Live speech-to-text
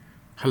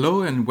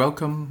Hello and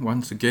welcome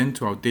once again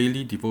to our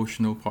daily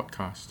devotional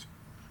podcast.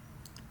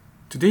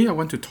 Today I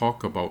want to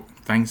talk about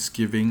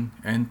thanksgiving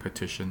and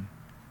petition.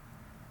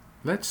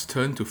 Let's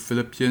turn to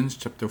Philippians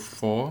chapter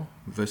 4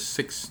 verse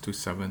 6 to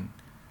 7.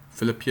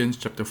 Philippians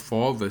chapter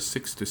 4 verse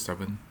 6 to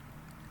 7.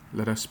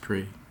 Let us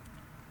pray.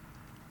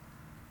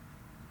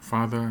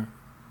 Father,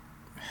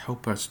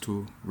 help us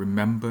to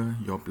remember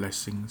your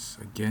blessings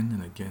again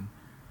and again,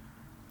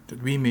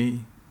 that we may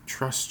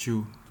trust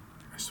you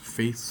as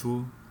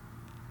faithful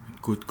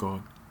good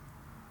God,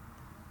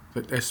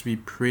 that as we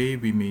pray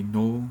we may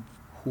know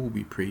who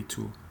we pray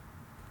to,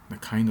 the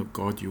kind of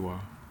God you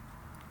are.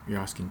 We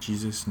ask in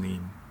Jesus'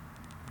 name.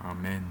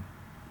 Amen.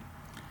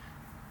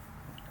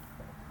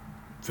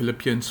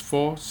 Philippians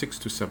 4, 6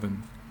 to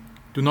 7.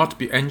 Do not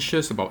be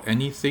anxious about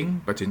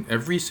anything, but in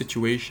every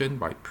situation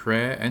by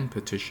prayer and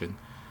petition,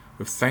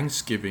 with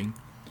thanksgiving,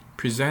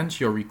 present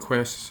your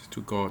requests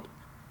to God.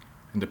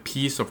 And the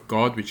peace of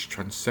God which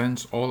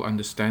transcends all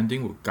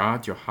understanding will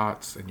guard your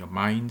hearts and your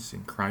minds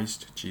in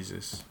Christ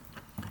Jesus.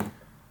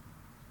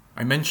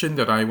 I mentioned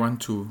that I want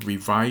to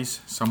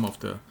revise some of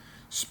the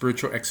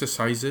spiritual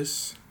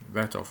exercises,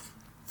 that of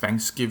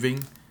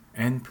thanksgiving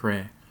and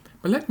prayer.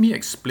 But let me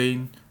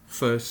explain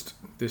first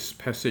this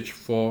passage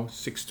 4,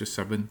 6 to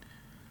 7.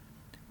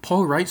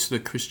 Paul writes to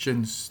the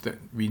Christians that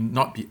we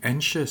not be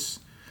anxious,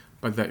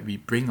 but that we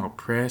bring our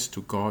prayers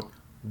to God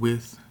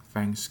with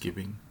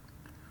thanksgiving.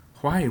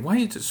 Why? Why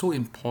is it so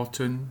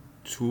important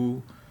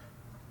to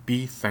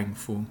be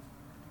thankful?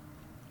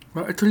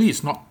 Well, actually,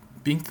 it's not.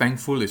 Being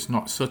thankful is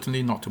not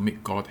certainly not to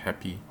make God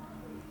happy,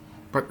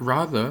 but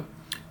rather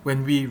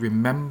when we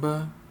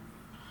remember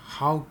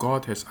how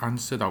God has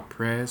answered our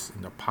prayers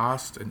in the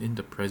past and in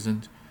the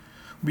present,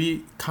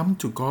 we come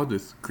to God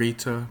with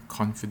greater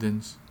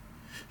confidence.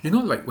 You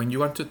know, like when you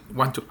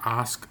want to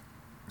ask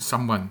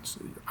someone,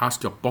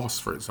 ask your boss,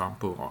 for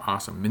example, or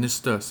ask a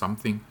minister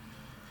something,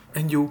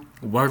 and you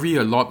worry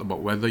a lot about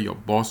whether your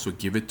boss will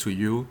give it to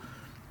you,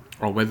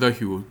 or whether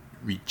he will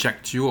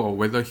reject you, or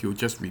whether he will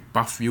just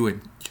rebuff you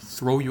and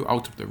throw you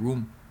out of the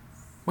room.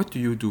 What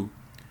do?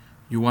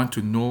 You want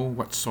to know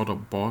what sort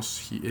of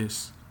boss he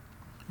is.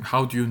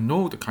 How do you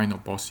know the kind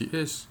of boss he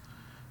is?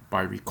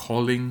 By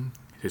recalling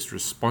his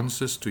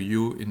responses to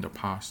you in the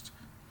past,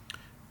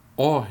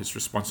 or his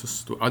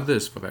responses to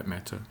others for that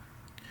matter.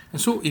 And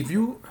so if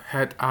you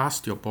had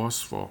asked your boss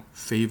for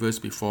favors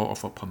before, or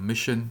for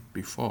permission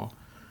before,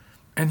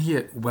 and he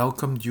had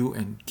welcomed you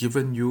and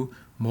given you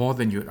more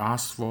than you had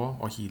asked for,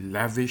 or he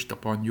lavished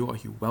upon you, or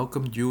he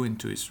welcomed you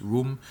into his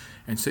room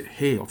and said,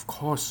 hey, of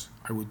course,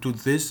 I will do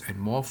this and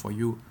more for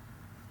you.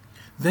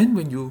 Then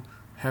when you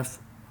have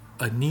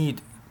a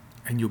need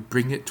and you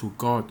bring it to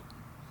God,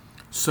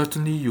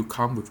 certainly you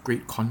come with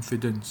great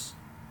confidence.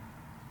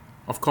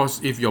 Of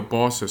course, if your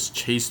boss has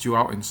chased you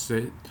out and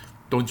said,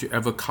 don't you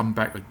ever come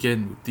back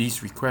again with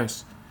these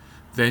requests,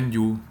 then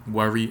you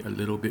worry a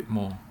little bit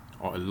more,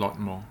 or a lot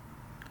more.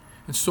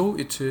 And so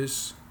it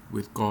is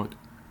with God.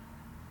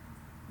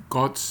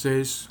 God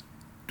says,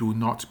 do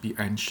not be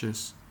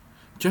anxious.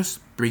 Just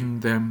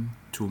bring them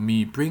to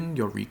me. Bring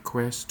your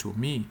requests to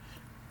me.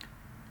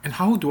 And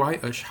how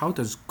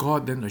does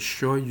God then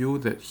assure you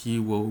that he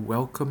will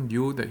welcome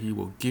you, that he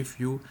will give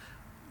you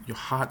your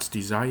heart's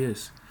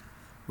desires?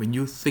 When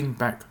you think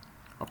back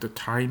of the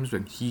times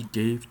when he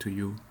gave to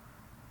you.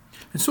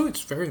 And so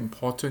it's very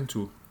important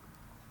to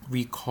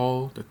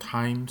recall the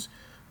times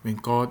when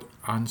God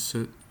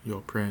answered your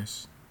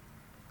prayers.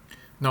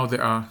 Now,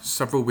 there are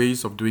several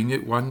ways of doing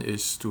it. One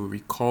is to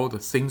recall the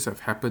things that have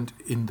happened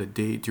in the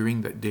day,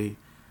 during that day.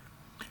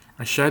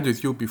 I shared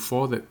with you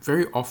before that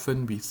very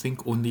often we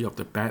think only of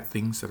the bad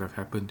things that have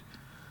happened.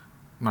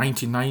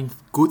 99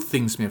 good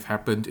things may have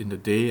happened in the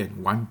day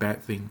and one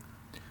bad thing.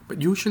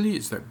 But usually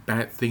it's that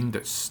bad thing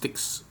that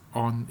sticks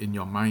on in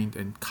your mind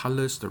and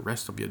colors the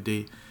rest of your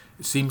day.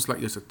 It seems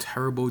like it's a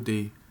terrible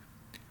day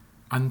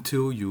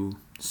until you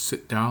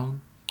sit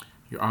down,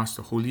 you ask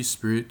the Holy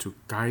Spirit to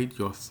guide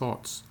your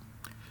thoughts,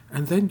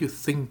 and then you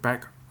think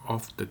back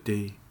of the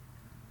day.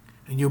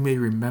 And you may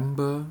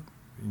remember,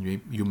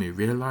 you may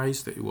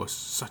realize that it was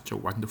such a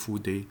wonderful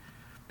day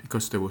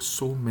because there were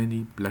so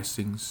many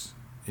blessings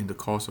in the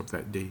course of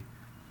that day.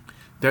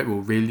 That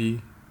will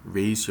really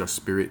raise your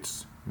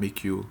spirits,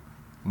 make you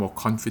more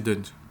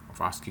confident of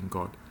asking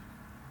God.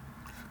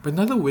 But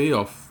another way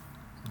of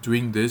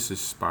doing this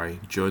is by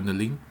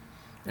journaling.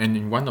 And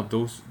in one of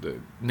those,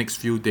 the next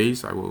few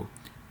days, I will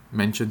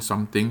mention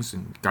some things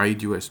and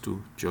guide you as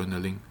to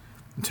journaling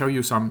and tell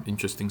you some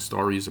interesting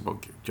stories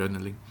about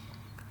journaling.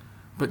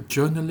 But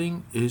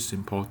journaling is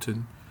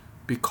important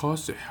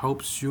because it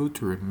helps you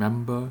to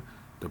remember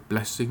the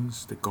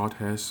blessings that God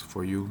has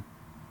for you.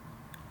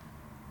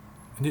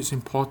 And it's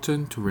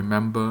important to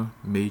remember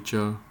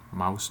major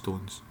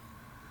milestones,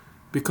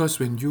 because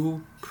when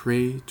you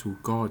pray to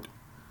God,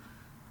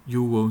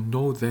 you will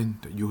know then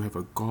that you have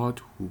a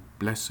God who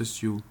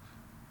blesses you.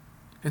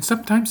 And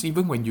sometimes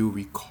even when you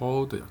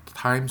recall the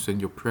times when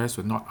your prayers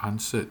were not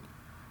answered,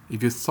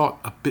 if you thought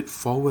a bit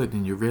forward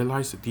and you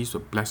realize that these were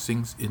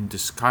blessings in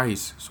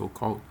disguise,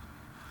 so-called,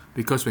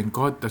 Because when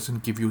God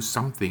doesn't give you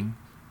something,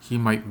 He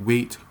might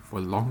wait for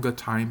a longer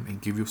time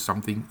and give you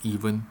something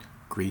even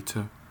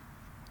greater.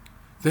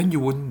 Then you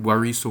won't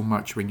worry so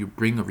much when you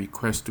bring a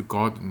request to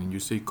God and you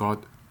say,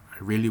 God, I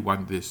really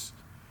want this.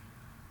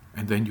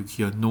 And then you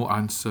hear no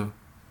answer,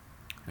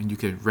 and you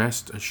can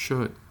rest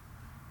assured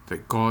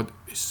that God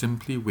is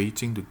simply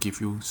waiting to give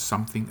you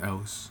something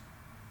else.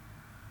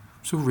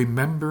 So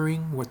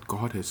remembering what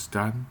God has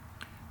done,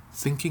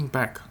 thinking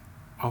back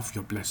of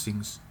your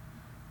blessings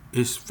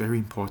is very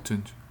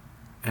important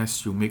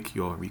as you make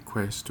your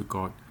request to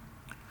God.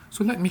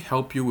 So let me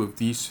help you with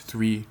these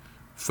three.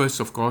 First,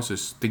 of course,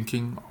 is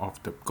thinking of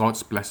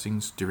God's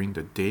blessings during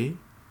the day.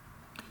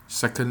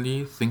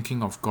 Secondly,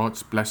 thinking of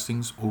God's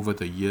blessings over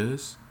the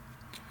years.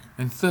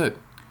 And third,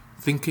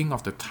 thinking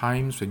of the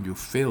times when you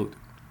failed,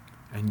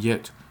 and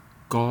yet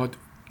God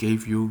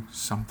gave you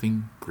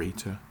something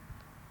greater.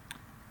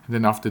 And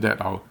then after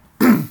that, I'll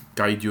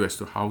guide you as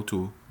to how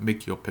to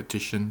make your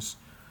petitions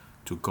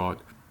to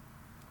God.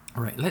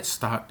 All right, let's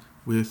start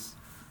with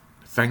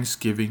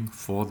thanksgiving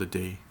for the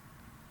day.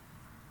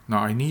 Now,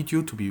 I need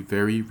you to be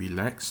very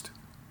relaxed.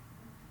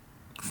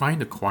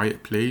 Find a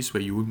quiet place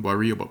where you won't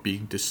worry about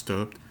being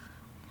disturbed.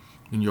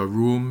 In your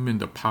room, in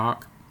the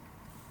park,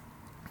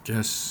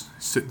 just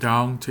sit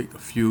down, take a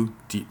few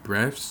deep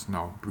breaths.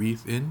 Now,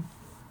 breathe in,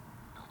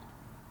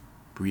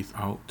 breathe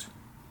out.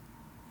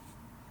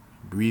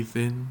 Breathe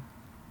in,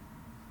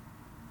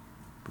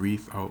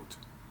 breathe out.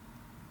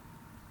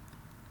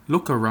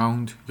 Look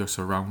around your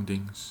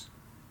surroundings.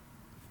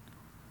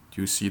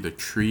 Do you see the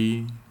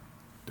tree,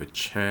 the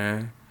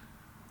chair,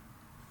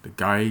 the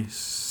guy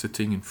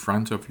sitting in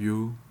front of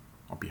you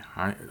or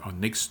behind or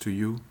next to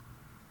you?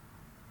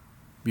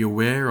 Be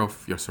aware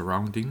of your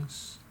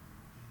surroundings.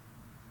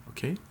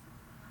 Okay?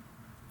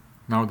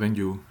 Now then,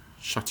 you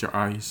shut your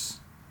eyes.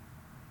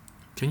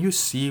 Can you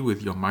see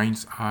with your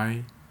mind's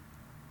eye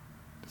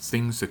the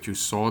things that you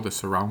saw, the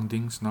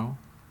surroundings now?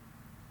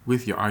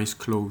 With your eyes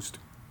closed,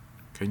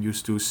 can you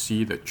still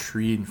see that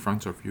tree in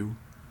front of you?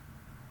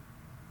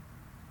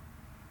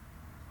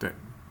 That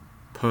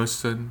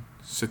person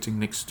sitting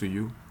next to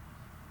you?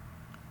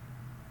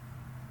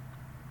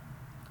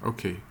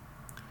 Okay,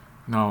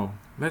 now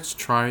let's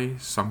try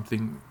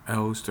something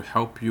else to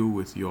help you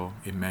with your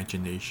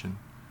imagination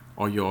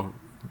or your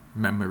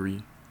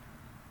memory.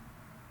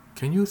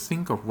 Can you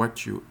think of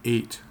what you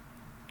ate,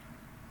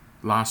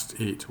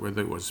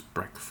 whether it was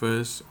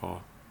breakfast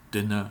or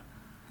dinner?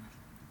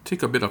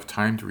 Take a bit of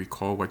time to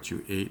recall what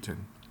you ate,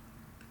 and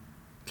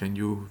can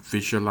you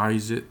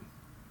visualize it?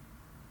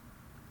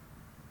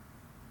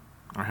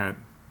 I had a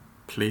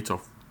plate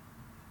of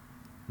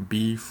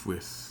beef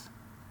with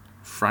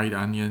fried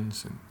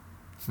onions and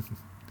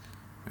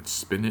and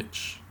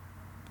spinach.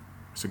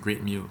 It's a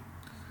great meal.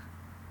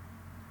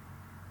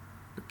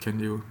 But can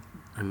you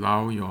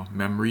allow your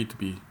memory to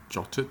be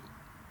jotted?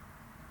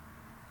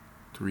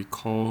 To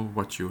recall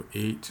what you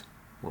ate,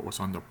 what was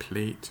on the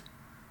plate.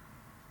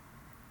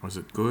 Was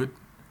it good?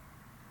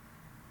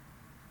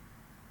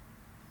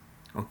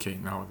 Okay,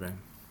 now then.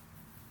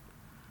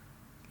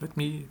 Let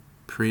me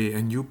pray,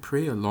 and you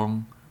pray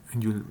along,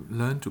 and you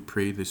learn to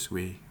pray this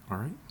way, all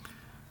right?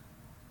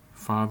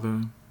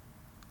 Father,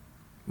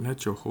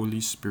 let your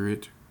Holy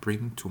Spirit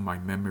bring to my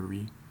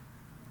memory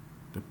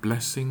the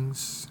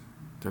blessings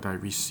that I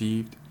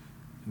received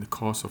in the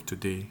course of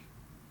today.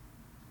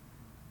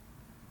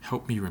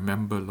 Help me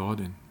remember, Lord,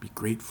 and be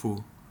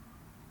grateful.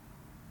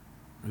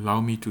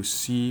 Allow me to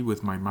see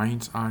with my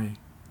mind's eye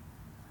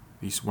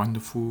these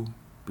wonderful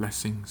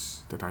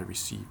blessings that I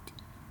received.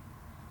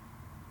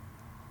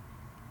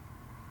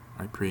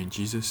 I pray in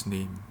Jesus'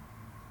 name.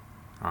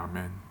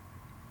 Amen.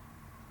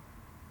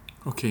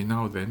 Okay,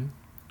 now then,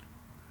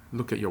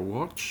 look at your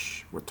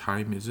watch. What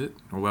time is it?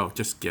 Oh, well,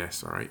 just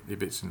guess, all right?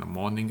 If it's in the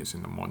morning, it's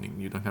in the morning.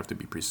 You don't have to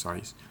be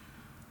precise.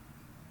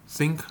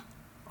 Think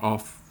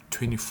of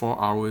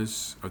 24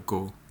 hours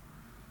ago.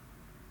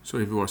 So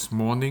if it was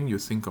morning, you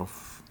think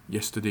of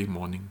yesterday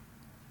morning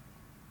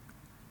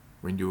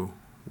when you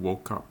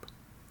woke up.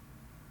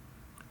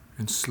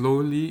 And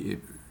slowly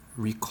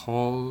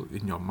recall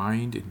in your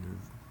mind, in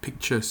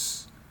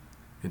pictures,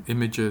 in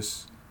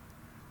images,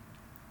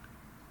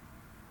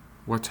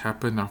 what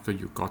happened after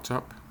you got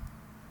up.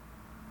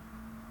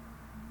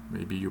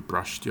 Maybe you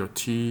brushed your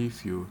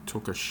teeth, you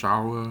took a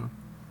shower.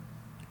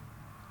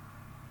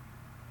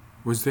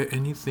 Was there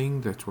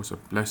anything that was a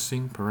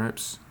blessing,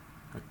 perhaps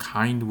a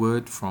kind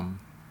word from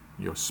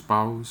your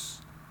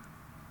spouse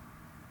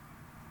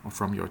or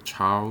from your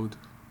child?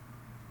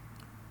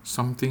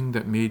 Something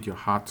that made your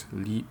heart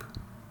leap?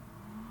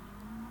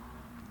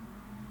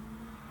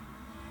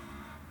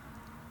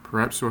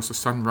 Perhaps it was a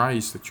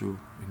sunrise that you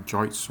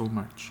enjoyed so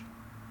much.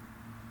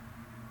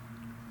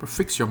 But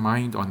fix your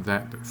mind on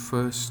that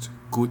first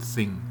good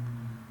thing.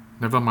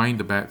 Never mind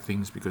the bad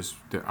things, because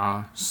there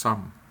are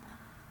some.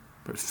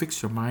 But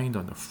fix your mind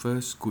on the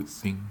first good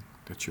thing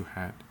that you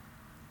had.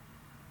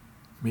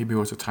 Maybe it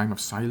was a time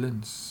of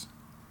silence.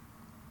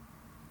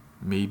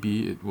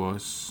 Maybe it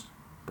was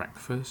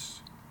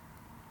breakfast.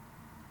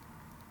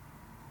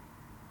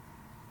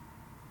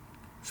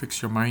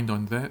 Fix your mind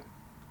on that.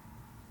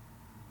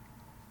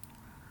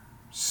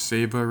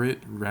 Savor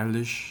it,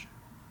 relish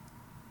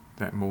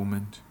that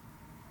moment.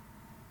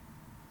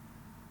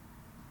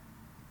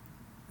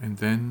 And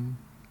then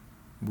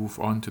move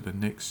on to the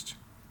next.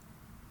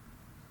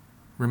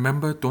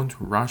 Remember, don't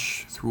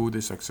rush through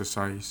this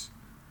exercise.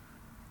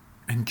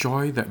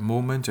 Enjoy that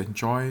moment,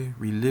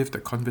 relive the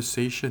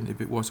conversation if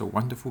it was a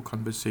wonderful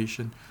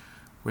conversation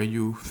where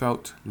you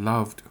felt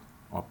loved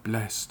or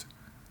blessed.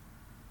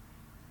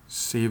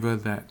 Savor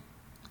that.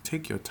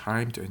 Take your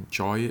time to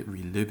enjoy it,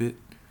 relive it,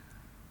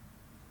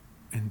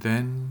 and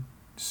then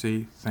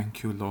say,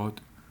 thank you,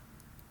 Lord,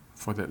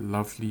 for that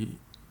lovely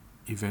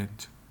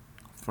event,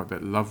 for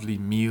that lovely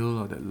meal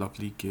or that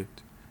lovely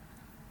gift.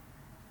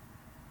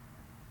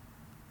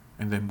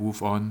 And then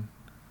move on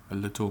a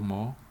little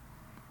more.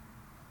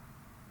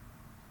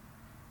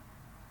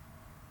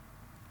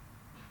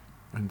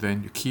 And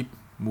then you keep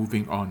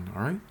moving on,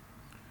 alright?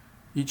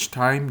 Each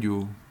time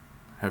you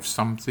have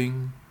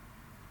something,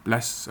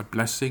 a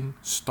blessing,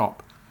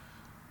 stop.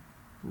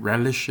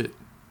 Relish it.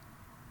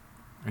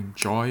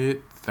 Enjoy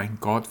it.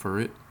 Thank God for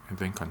it. And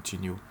then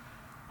continue.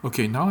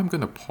 Okay, now I'm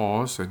going to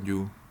pause, and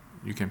you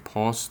can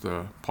pause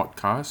the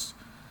podcast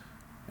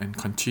and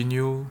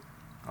continue.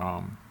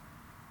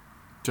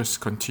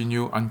 Just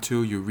continue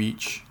until you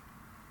reach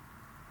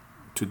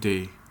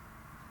today.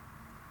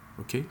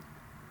 Okay?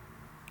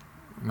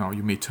 Now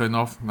you may turn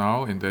off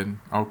now, and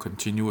then I'll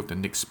continue with the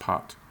next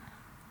part.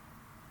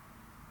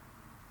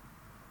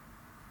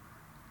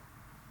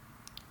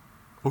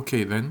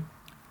 Okay then,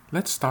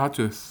 let's start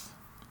with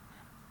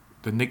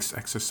the next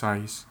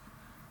exercise.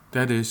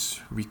 That is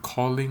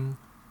recalling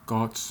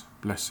God's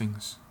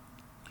blessings.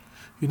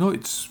 You know,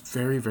 it's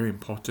very, very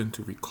important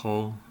to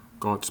recall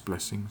God's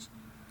blessings.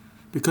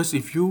 Because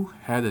if you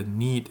had a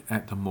need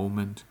at the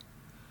moment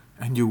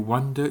and you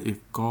wonder if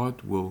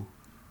God will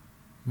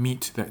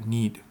meet that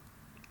need,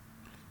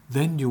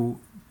 then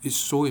it's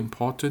so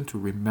important to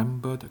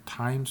remember the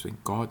times when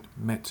God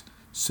met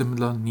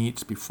similar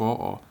needs before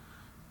or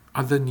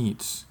other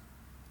needs,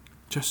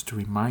 just to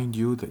remind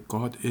you that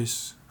God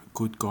is a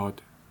good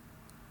God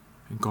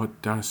and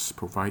God does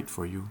provide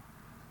for you.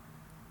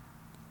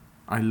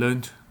 I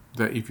learned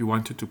that if you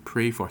wanted to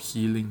pray for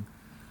healing,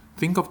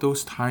 think of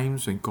those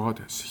times when God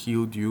has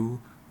healed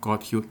you,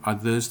 God healed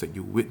others that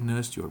you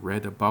witnessed, you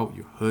read about,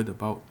 you heard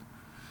about,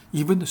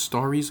 even the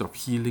stories of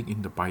healing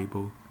in the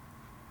Bible,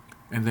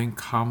 and then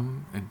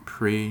come and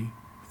pray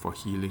for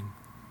healing.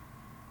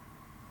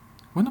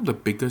 One of the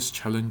biggest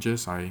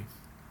challenges I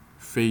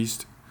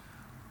faced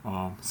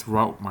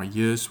throughout my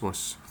years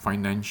was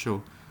financial.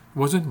 It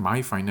wasn't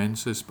my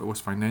finances, but it was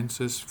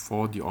finances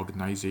for the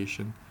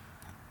organization.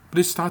 But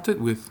it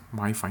started with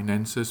my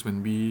finances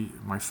when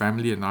my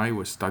family and I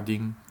were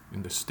studying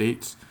in the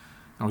States.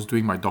 I was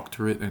doing my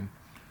doctorate, and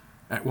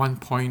at one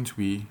point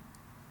we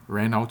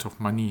ran out of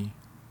money.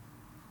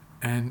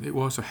 And it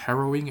was a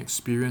harrowing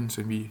experience,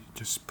 and we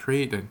just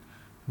prayed, and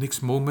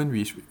next moment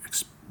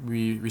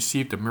we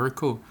received a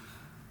miracle.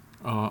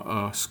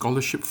 A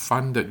scholarship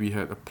fund that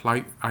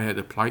I had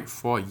applied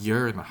for a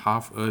year and a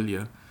half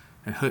earlier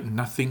and heard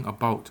nothing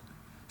about,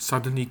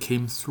 suddenly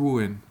came through,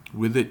 and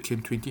with it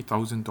came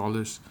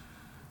 $20,000.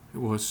 It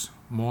was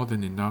more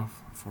than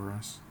enough for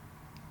us.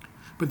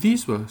 But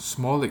these were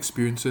small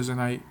experiences,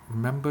 and I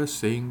remember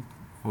saying,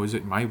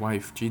 my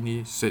wife,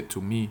 Jeannie, said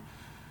to me,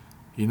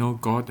 you know,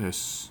 God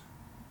has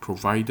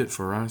provided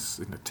for us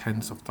in the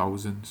tens of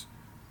thousands.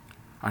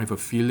 I have a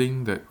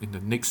feeling that in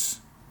the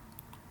next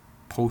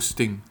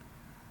posting,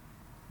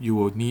 you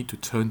will need to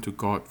turn to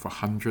God for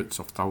hundreds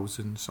of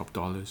thousands of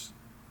dollars.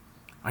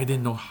 I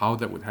didn't know how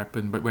that would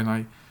happen, but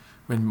when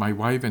my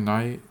wife and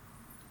I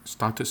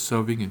started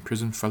serving in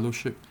prison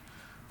fellowship,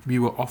 we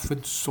were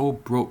often so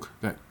broke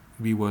that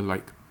we were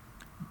like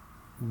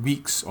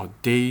weeks or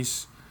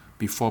days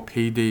before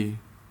payday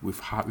with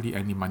hardly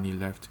any money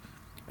left.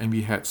 And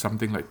we had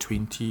something like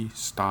 20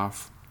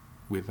 staff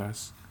with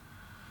us.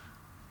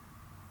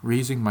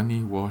 Raising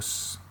money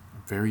was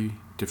a very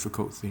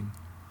difficult thing.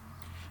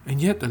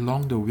 And yet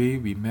along the way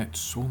we met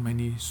so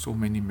many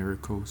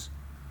miracles.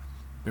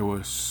 There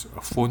was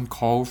a phone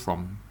call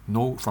from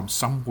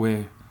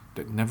somewhere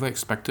that never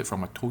expected,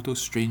 from a total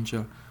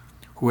stranger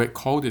who had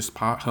called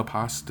her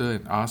pastor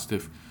and asked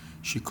if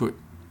she could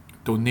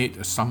donate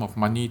a sum of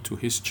money to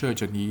his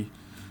church, and he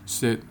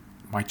said,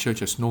 my church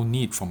has no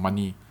need for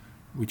money,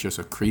 which is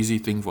a crazy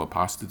thing for a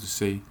pastor to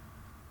say.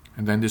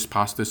 And then this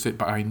pastor said,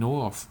 but I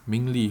know of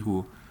Ming Lee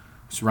who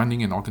is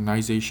running an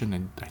organization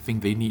and I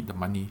think they need the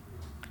money.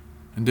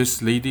 And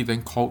this lady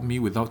then called me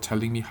without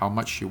telling me how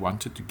much she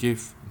wanted to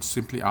give, and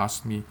simply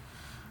asked me,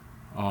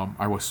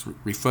 I was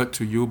referred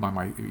to you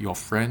by your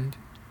friend,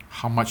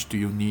 how much do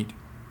you need?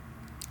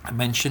 I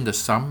mentioned the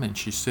sum, and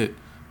she said,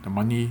 the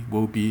money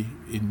will be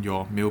in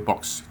your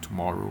mailbox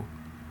tomorrow.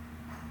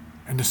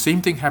 And the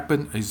same thing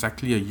happened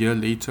exactly a year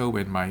later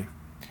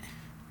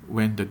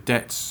when the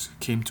debts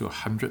came to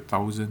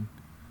 100,000,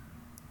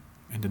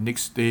 and the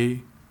next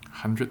day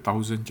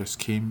 100,000 just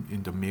came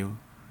in the mail.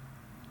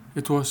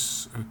 It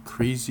was a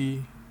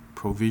crazy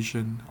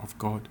provision of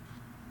God.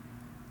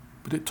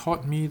 But it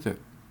taught me that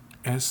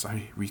as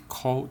I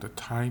recalled the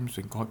times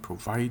when God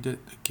provided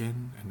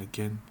again and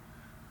again,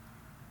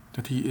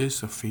 that He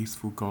is a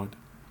faithful God.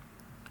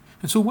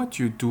 And so what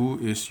you do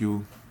is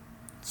you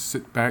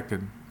sit back,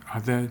 and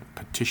are there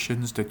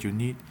petitions that you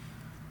need?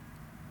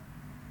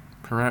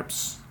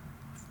 Perhaps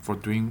for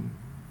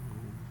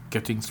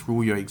getting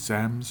through your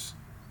exams.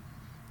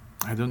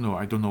 I don't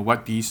know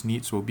what these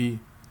needs will be.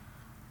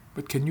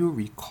 But can you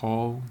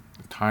recall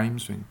the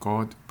times when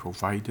God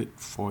provided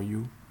for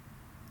you?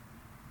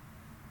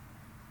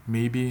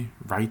 Maybe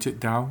write it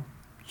down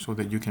so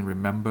that you can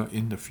remember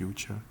in the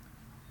future.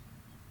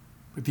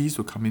 But these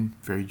will come in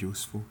very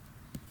useful.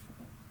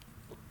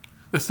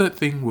 The third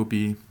thing will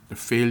be the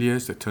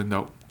failures that turned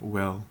out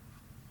well.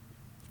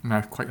 And I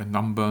have quite a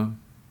number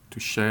to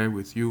share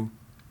with you,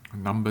 a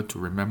number to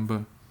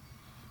remember.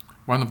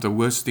 One of the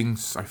worst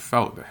things I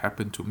felt that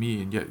happened to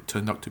me, and yet it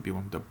turned out to be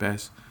one of the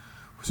best,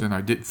 was when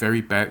I did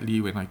very badly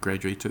when I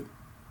graduated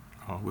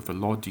with a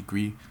law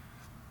degree.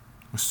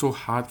 It was so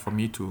hard for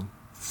me to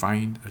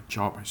find a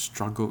job. I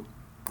struggled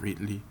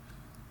greatly.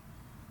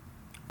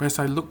 But as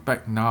I look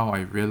back now,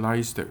 I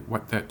realized that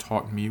what that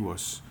taught me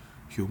was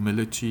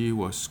humility,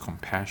 was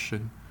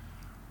compassion,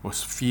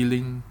 was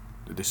feeling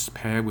the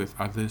despair with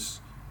others,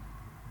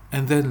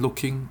 and then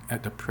looking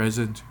at the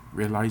present,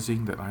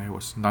 realizing that I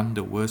was none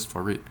the worse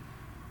for it.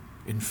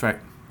 In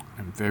fact,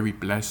 I'm very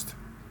blessed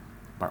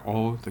by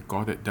all that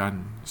God had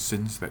done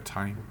since that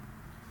time.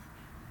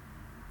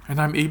 And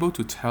I'm able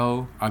to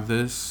tell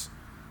others,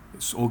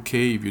 it's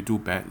okay if you do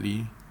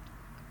badly.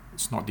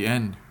 It's not the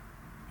end.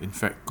 In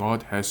fact,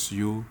 God has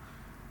you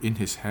in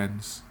His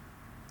hands.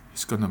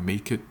 He's going to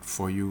make it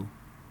for you.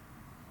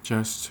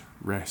 Just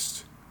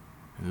rest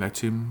and let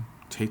Him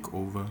take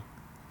over.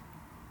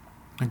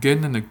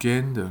 Again and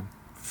again, the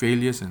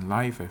failures in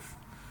life have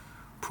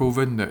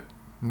proven that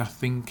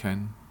nothing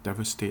can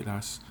devastate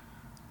us,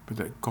 but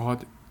that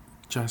God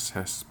just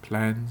has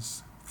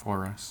plans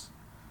for us.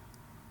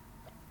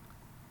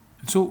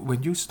 And so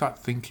when you start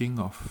thinking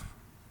of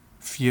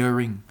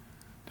fearing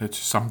that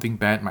something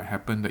bad might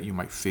happen, that you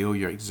might fail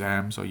your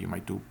exams or you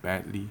might do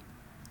badly,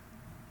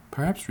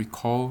 perhaps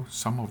recall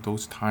some of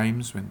those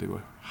times when they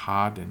were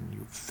hard and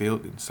you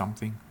failed in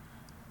something,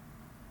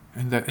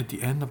 and that at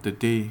the end of the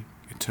day,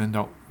 it turned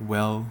out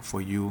well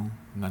for you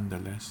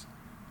nonetheless.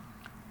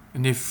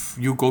 And if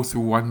you go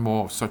through one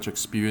more of such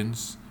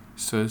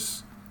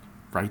experiences,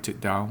 write it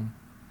down,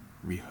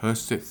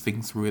 rehearse it,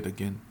 think through it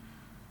again,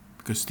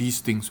 because these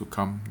things will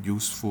come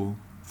useful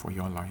for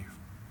your life.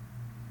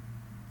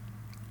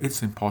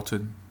 It's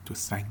important to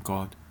thank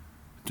God,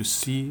 to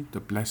see the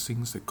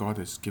blessings that God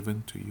has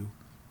given to you,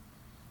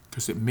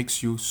 because it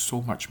makes you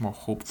so much more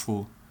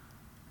hopeful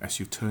as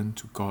you turn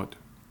to God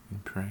in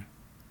prayer.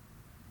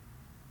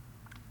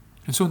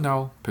 And so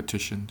now,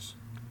 petitions.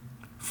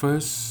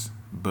 First,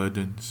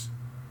 burdens.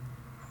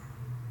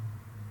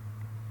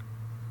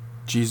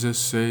 Jesus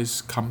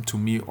says, "Come to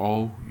me,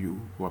 all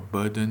you who are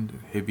burdened,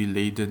 heavy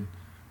laden,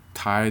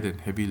 tired and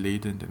heavy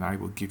laden, and I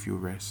will give you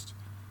rest."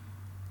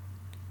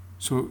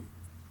 So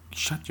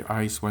shut your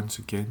eyes once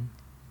again.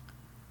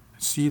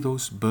 See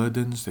those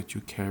burdens that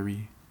you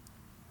carry.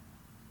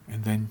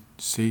 And then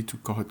say to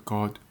God,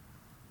 "God,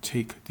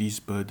 take these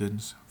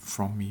burdens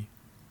from me."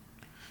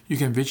 You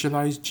can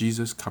visualize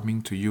Jesus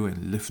coming to you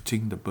and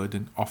lifting the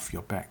burden off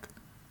your back.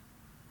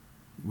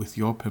 With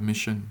your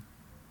permission,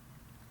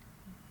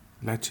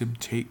 let Him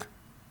take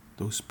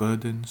those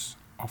burdens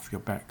off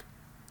your back.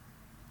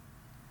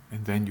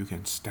 And then you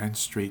can stand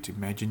straight.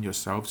 Imagine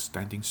yourself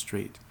standing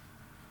straight,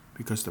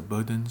 because the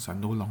burdens are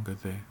no longer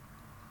there.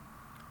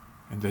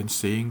 And then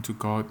saying to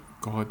God,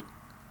 "God,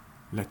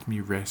 let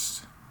me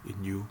rest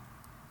in you."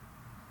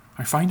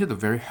 I find it a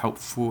very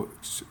helpful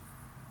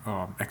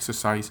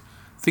exercise.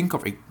 Think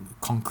of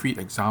concrete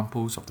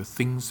examples of the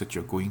things that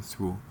you're going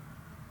through,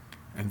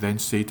 and then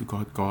say to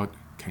God, "God,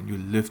 can you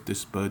lift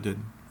this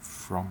burden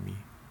from me?"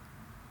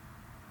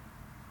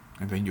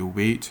 And then you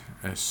wait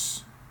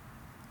as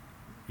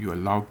you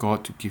allow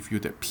God to give you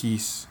that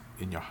peace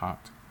in your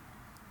heart.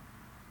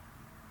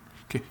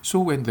 Okay, so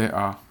when there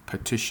are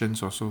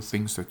petitions, also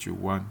things that you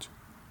want,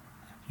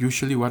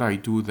 usually what I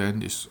do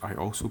then is I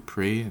also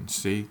pray and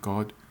say,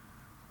 "God,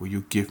 will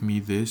you give me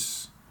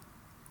this?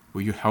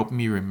 Will you help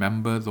me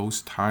remember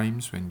those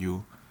times when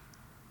you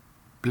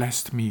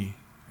blessed me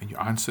and you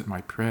answered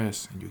my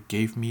prayers and you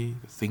gave me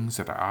the things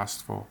that I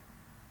asked for?"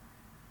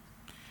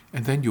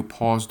 And then you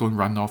pause, don't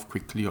run off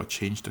quickly or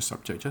change the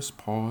subject. Just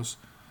pause,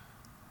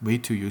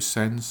 wait till you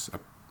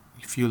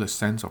feel a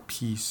sense of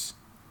peace.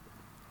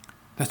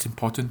 That's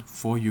important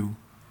for you,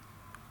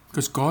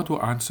 because God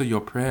will answer your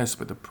prayers,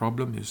 but the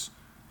problem is,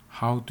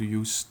 how do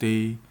you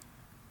stay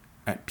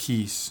at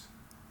peace?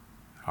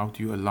 How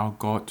do you allow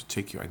God to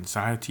take your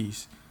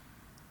anxieties?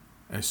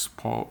 As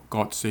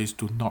God says,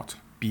 do not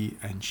be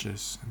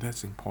anxious. And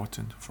that's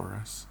important for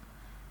us.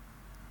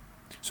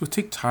 So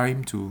take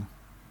time to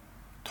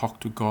talk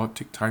to God.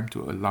 Take time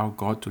to allow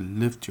God to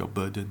lift your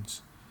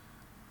burdens.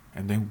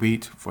 And then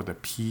wait for the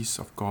peace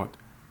of God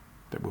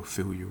that will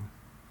fill you.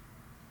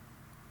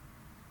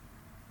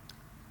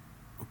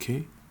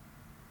 Okay?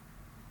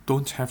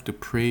 Don't have to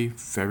pray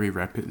very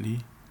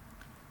rapidly.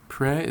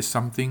 Prayer is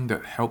something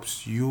that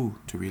helps you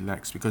to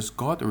relax because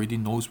God already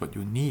knows what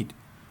you need.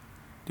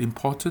 The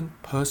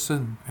important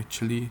person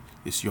actually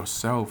is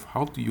yourself.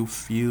 How do you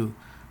feel?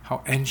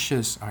 How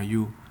anxious are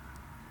you?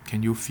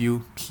 Can you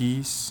feel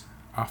peace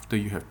after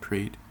you have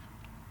prayed?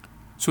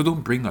 So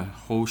don't bring a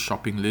whole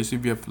shopping list.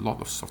 If you have a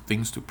lot of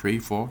things to pray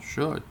for,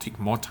 sure, take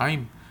more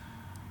time.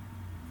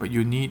 But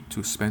you need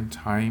to spend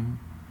time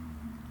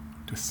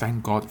to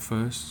thank God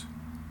first,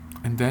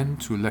 and then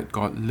to let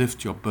God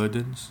lift your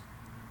burdens,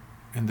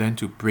 and then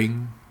to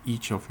bring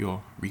each of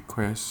your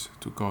requests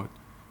to God.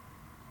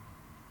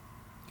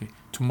 Okay.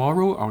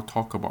 Tomorrow I'll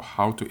talk about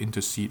how to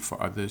intercede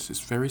for others.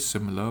 It's very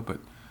similar, but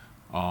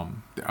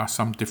there are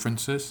some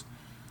differences.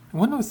 And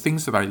one of the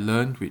things that I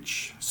learned,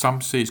 which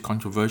some say is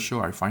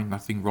controversial, I find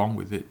nothing wrong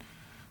with it,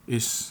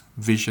 is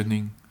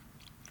visioning.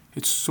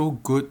 It's so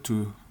good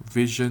to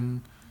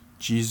vision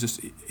Jesus,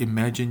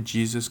 imagine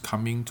Jesus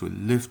coming to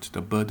lift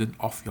the burden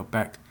off your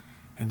back,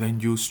 and then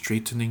you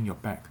straightening your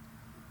back.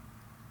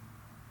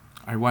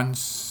 I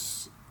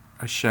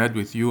shared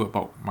with you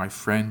about my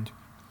friend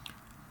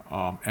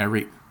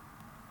Eric,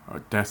 a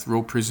death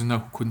row prisoner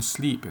who couldn't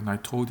sleep, and I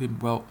told him,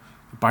 well,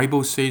 the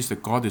Bible says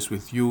that God is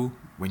with you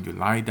when you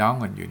lie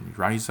down and you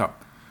rise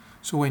up.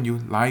 So when you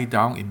lie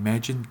down,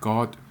 imagine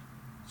God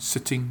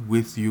sitting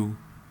with you.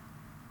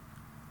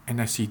 And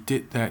as he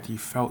did that, he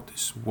felt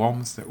this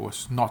warmth that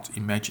was not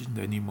imagined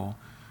anymore.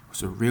 It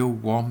was a real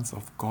warmth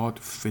of God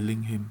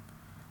filling him.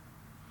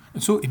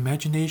 And so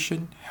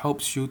imagination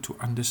helps you to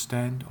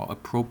understand or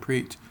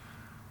appropriate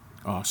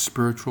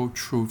spiritual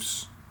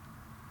truths.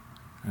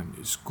 And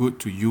it's good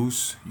to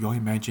use your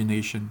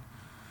imagination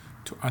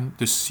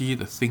to see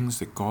the things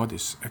that God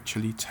is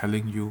actually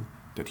telling you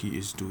that he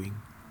is doing.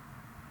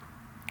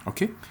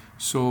 Okay,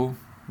 so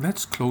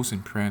let's close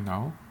in prayer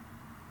now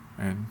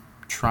and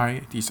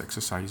try these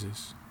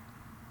exercises.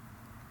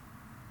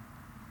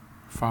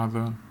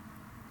 Father,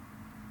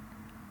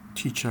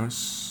 teach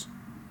us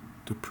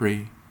to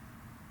pray,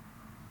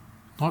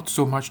 not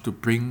so much to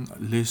bring a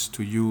list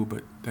to you,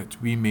 but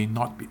that we may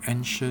not be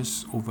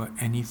anxious over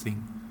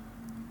anything,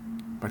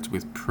 but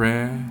with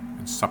prayer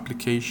and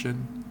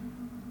supplication,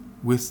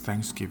 with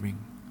thanksgiving,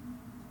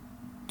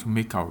 to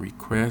make our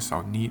requests,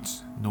 our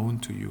needs known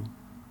to you,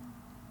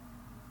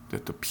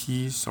 that the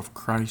peace of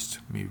Christ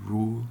may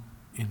rule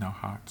in our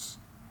hearts.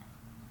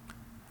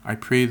 I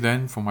pray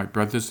then for my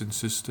brothers and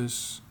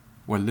sisters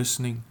who are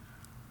listening,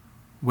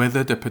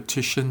 whether the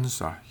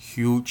petitions are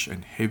huge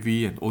and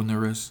heavy and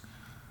onerous,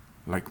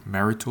 like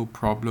marital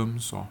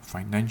problems or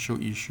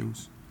financial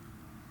issues,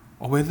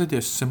 or whether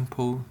they're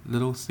simple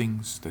little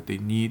things that they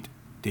need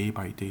day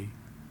by day.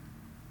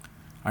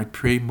 I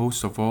pray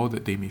most of all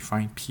that they may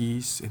find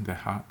peace in their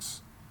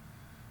hearts,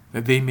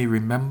 that they may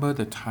remember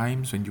the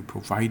times when you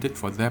provided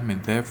for them,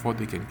 and therefore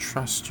they can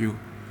trust you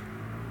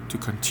to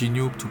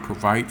continue to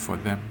provide for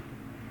them.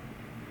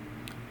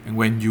 And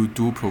when you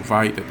do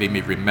provide, that they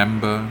may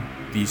remember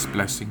these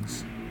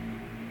blessings.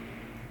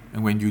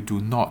 And when you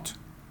do not,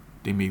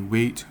 they may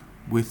wait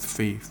with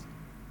faith,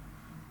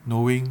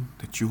 knowing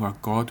that you are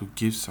God who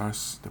gives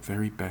us the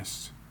very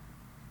best,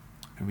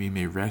 and we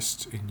may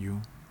rest in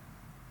you.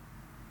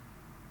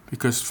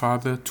 Because,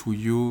 Father, to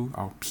you,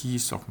 our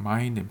peace of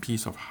mind and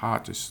peace of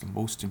heart is the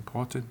most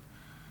important.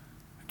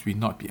 That we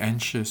not be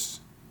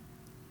anxious,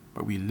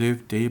 but we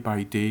live day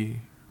by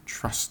day,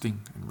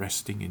 trusting and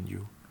resting in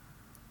you.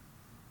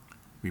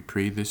 We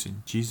pray this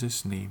in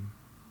Jesus' name.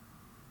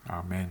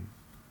 Amen.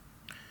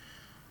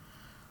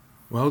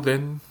 Well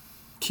then,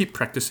 keep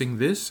practicing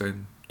this,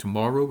 and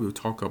tomorrow we'll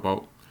talk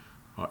about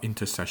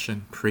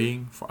intercession,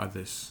 praying for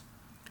others.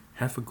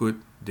 Have a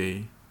good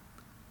day.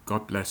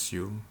 God bless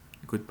you.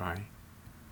 Goodbye.